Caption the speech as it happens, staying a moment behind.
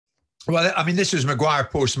Well, I mean, this was Maguire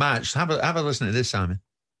post-match. Have a listen to this, Simon.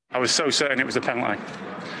 I was so certain it was a penalty.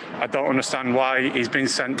 I don't understand why he's been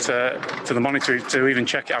sent to the monitor to even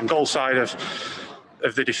check it. I'm goal side of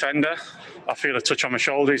the defender. I feel a touch on my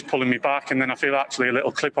shoulder, he's pulling me back, and then I feel actually a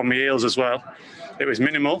little clip on my heels as well. It was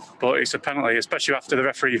minimal, but it's a penalty, especially after the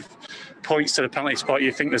referee points to the penalty spot.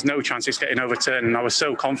 You think there's no chance it's getting overturned, and I was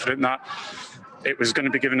so confident that it was going to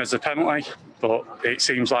be given as a penalty, but it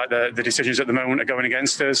seems like the decisions at the moment are going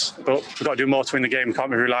against us. But we've got to do more to win the game. We can't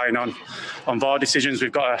be relying on VAR decisions.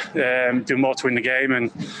 We've got to do more to win the game,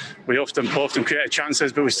 and we often create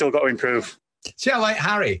chances, but we've still got to improve. See, I like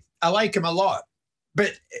Harry. I like him a lot,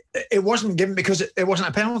 but it wasn't given because it wasn't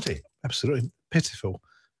a penalty. Absolutely pitiful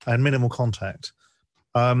and minimal contact.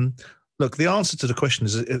 Look, the answer to the question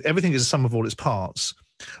is everything is a sum of all its parts.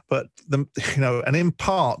 But, and in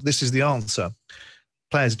part, this is the answer.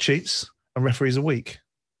 Players are cheats and referees are weak.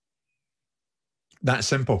 That's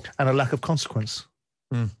simple. And a lack of consequence.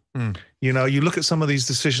 You look at some of these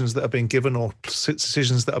decisions that are being given or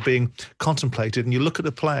decisions that are being contemplated, and you look at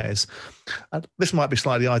the players. And this might be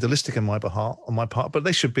slightly idealistic on my part, but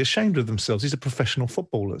they should be ashamed of themselves. These are professional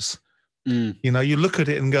footballers. You look at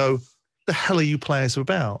it and go, the hell are you players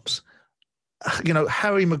about?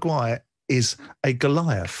 Harry Maguire is a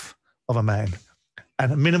Goliath of a man,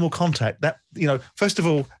 and a minimal contact. That first of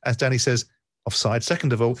all, as Danny says, offside.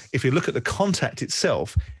 Second of all, if you look at the contact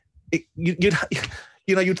itself,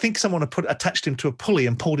 you'd think someone had attached him to a pulley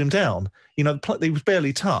and pulled him down. He was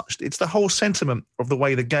barely touched. It's the whole sentiment of the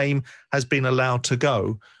way the game has been allowed to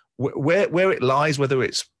go, where it lies, whether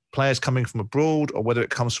it's players coming from abroad or whether it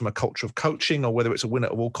comes from a culture of coaching or whether it's a winner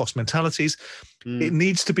at all cost mentalities. It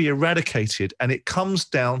needs to be eradicated, and it comes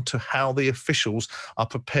down to how the officials are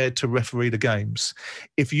prepared to referee the games.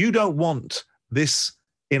 If you don't want this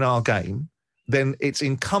in our game, then it's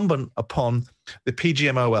incumbent upon the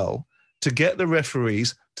PGMOL to get the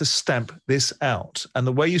referees to stamp this out. And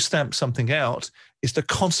the way you stamp something out is to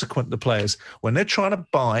consequent the players. When they're trying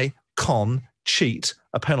to cheat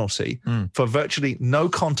a penalty for virtually no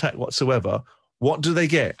contact whatsoever, what do they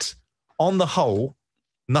get? On the whole,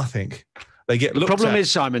 nothing. They get looked at. The problem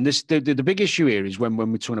is, Simon, the big issue here is when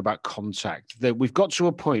we're talking about contact, that we've got to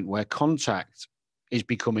a point where contact is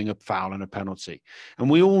becoming a foul and a penalty. And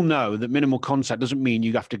we all know that minimal contact doesn't mean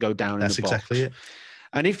you have to go down in the box. That's exactly it.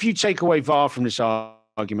 And if you take away VAR from this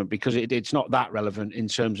argument, because it's not that relevant in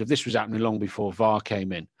terms of this was happening long before VAR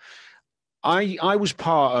came in, I was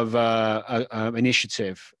part of an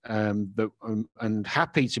initiative and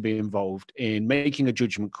happy to be involved in making a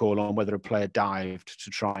judgment call on whether a player dived to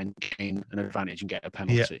try and gain an advantage and get a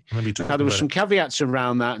penalty. Now, there were some caveats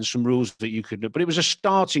around that and some rules that you could do, but it was a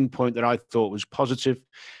starting point that I thought was positive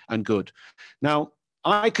and good. Now,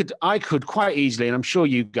 I could quite easily, and I'm sure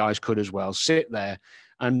you guys could as well, sit there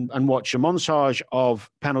and watch a montage of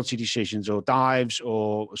penalty decisions or dives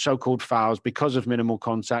or so-called fouls because of minimal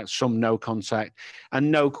contact, some no contact,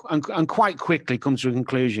 and quite quickly come to a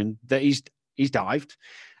conclusion that he's dived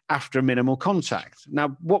after minimal contact. Now,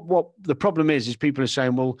 what the problem is people are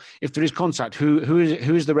saying, well, if there is contact, who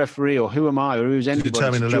is the referee, or who am I, or who's anybody to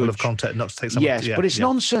determine the judge? level of contact, not to take someone. Yes, but it's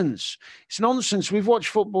nonsense. It's nonsense. I've watched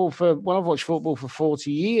football for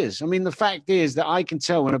 40 years. I mean, the fact is that I can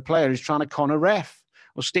tell when a player is trying to con a ref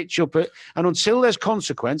or stitch up it. And until there's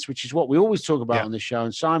consequence, which is what we always talk about on the show,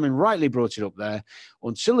 and Simon rightly brought it up there,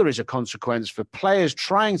 until there is a consequence for players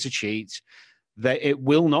trying to cheat, that it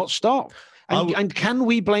will not stop. And can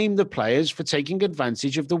we blame the players for taking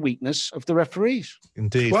advantage of the weakness of the referees?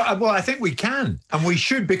 Indeed. Well, I think we can, and we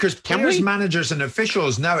should, because players, managers, and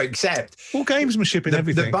officials now accept gamesmanship in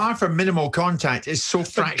everything. The bar for minimal contact is so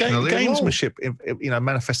fractionally gamesmanship,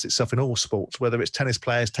 manifests itself in all sports. Whether it's tennis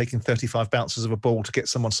players taking 35 bounces of a ball to get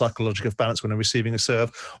someone psychological off balance when they're receiving a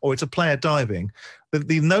serve, or it's a player diving.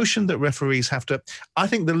 The notion that referees have to, I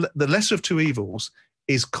think, the lesser of two evils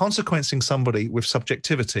is consequencing somebody with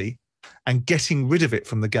subjectivity and getting rid of it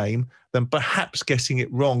from the game than perhaps getting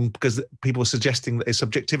it wrong because people are suggesting that there's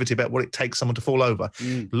subjectivity about what it takes someone to fall over.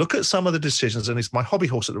 Look at some of the decisions, and it's my hobby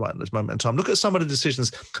horse at this moment in time. Look at some of the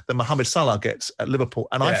decisions that Mohamed Salah gets at Liverpool.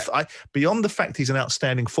 And I beyond the fact he's an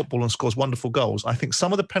outstanding footballer and scores wonderful goals, I think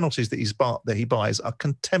some of the penalties that he buys are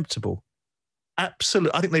contemptible.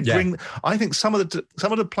 Absolutely, I think they bring. I think some of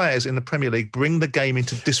the players in the Premier League bring the game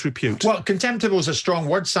into disrepute. Well, contemptible is a strong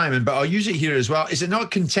word, Simon, but I'll use it here as well. Is it not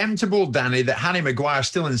contemptible, Danny, that Harry Maguire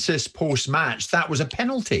still insists post-match that was a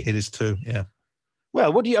penalty? It is too. Yeah.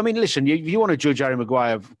 Well, what do you? I mean, listen. You want to judge Harry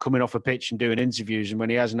Maguire coming off a pitch and doing interviews, and when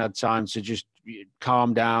he hasn't had time to just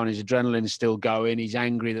calm down, his adrenaline's still going. He's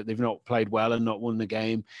angry that they've not played well and not won the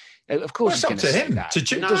game. Of course, it's up to him to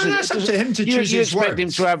choose. It's up to him to choose his words. You expect him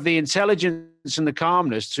to have the intelligence and the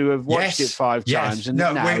calmness to have watched it 5 times.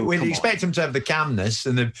 And we expect him to have the calmness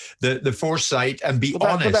and the foresight and be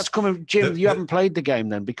honest. But that's coming, Jim. You haven't played the game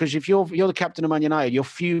then, because if you're the captain of Man United, you're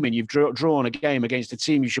fuming. You've drawn a game against a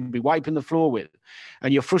team you should be wiping the floor with,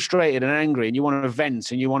 and you're frustrated and angry, and you want to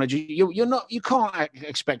vent, and you want to. You can't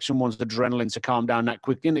expect someone's adrenaline to calm down that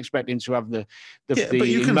quickly, and expect him to have the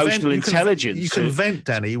emotional intelligence. You can vent,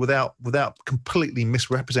 Danny, without completely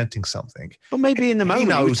misrepresenting something. But maybe in the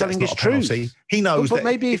moment he was telling his truth. He knows but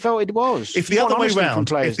maybe he felt it was. If the other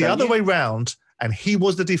way round, and he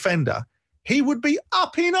was the defender, he would be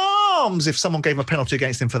up in arms if someone gave him a penalty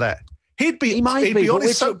against him for that. He'd be on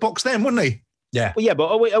his soapbox then, wouldn't he? Yeah. Well, yeah,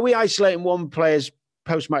 but are we isolating one player's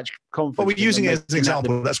post-match confidence? Well, we're using it as an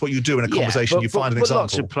example. That's what you do in a conversation. You find an example.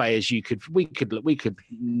 Lots of players we could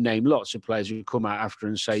name lots of players who come out after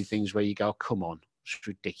and say things where you go, come on. It's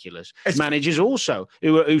ridiculous. Managers also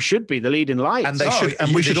who should be the leading light,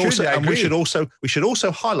 and we should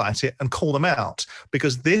also highlight it and call them out,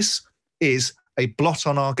 because this is a blot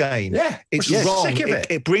on our game. Yeah, it's wrong.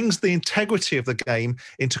 It brings the integrity of the game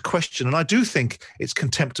into question, and I do think it's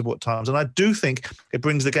contemptible at times, and I do think it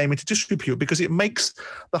brings the game into disrepute, because it makes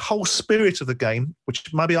the whole spirit of the game,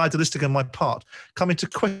 which might be idealistic on my part, come into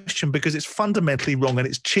question, because it's fundamentally wrong and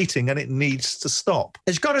it's cheating and it needs to stop.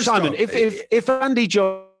 It's got to Simon, stop. If Andy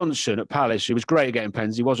Johnson at Palace, who was great at getting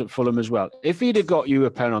pens, he was at Fulham as well. If he'd have got you a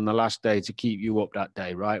pen on the last day to keep you up that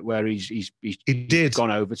day, right, where he's gone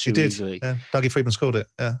over too easily. Yeah. Dougie Friedman scored it.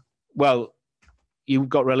 Yeah. Well, you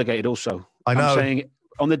got relegated also. I know. I'm saying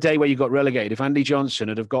on the day where you got relegated, if Andy Johnson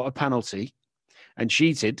had have got a penalty and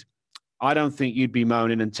cheated, I don't think you'd be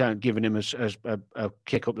moaning and giving him a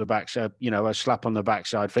kick up the backside, a slap on the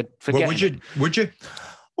backside for well, would you?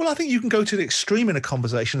 Well, I think you can go to the extreme in a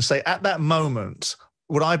conversation and say, at that moment,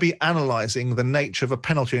 would I be analysing the nature of a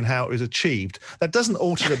penalty and how it was achieved? That doesn't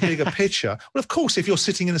alter the bigger picture. Well, of course, if you're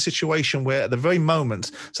sitting in a situation where at the very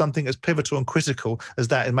moment something as pivotal and critical as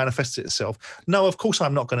that it manifests itself, no, of course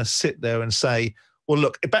I'm not going to sit there and say, well,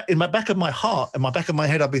 look, in my back of my heart, in my back of my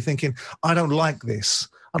head, I'll be thinking, I don't like this.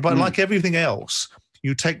 But like everything else,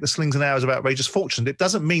 you take the slings and arrows of outrageous fortune. It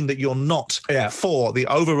doesn't mean that you're not for the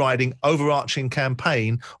overarching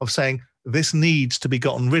campaign of saying this needs to be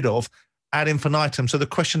gotten rid of ad infinitum. So the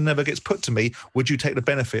question never gets put to me, would you take the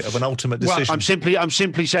benefit of an ultimate decision? Well, I'm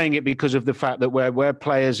simply saying it because of the fact that where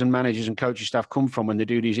players and managers and coaching staff come from when they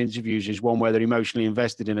do these interviews is one where they're emotionally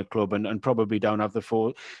invested in a club and probably don't have the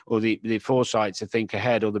foresight to think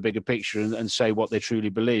ahead or the bigger picture and say what they truly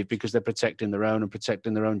believe, because they're protecting their own and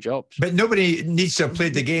protecting their own jobs. But nobody needs to have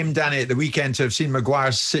played the game, Danny, at the weekend to have seen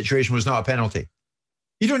Maguire's situation was not a penalty.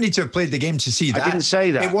 You don't need to have played the game to see that. I didn't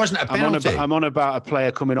say that. It wasn't a penalty. I'm on about a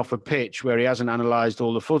player coming off a pitch where he hasn't analysed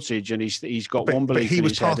all the footage and he's got one belief. But he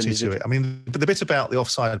was party to it. I mean, the bit about the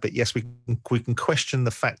offside bit, yes, we can question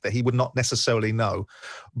the fact that he would not necessarily know,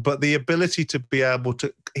 but the ability to be able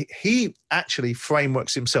to, he actually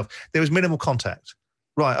frameworks himself. There was minimal contact.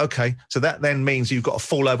 Right, okay. So that then means you've got to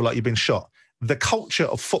fall over like you've been shot. The culture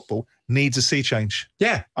of football needs a sea change.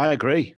 Yeah, I agree.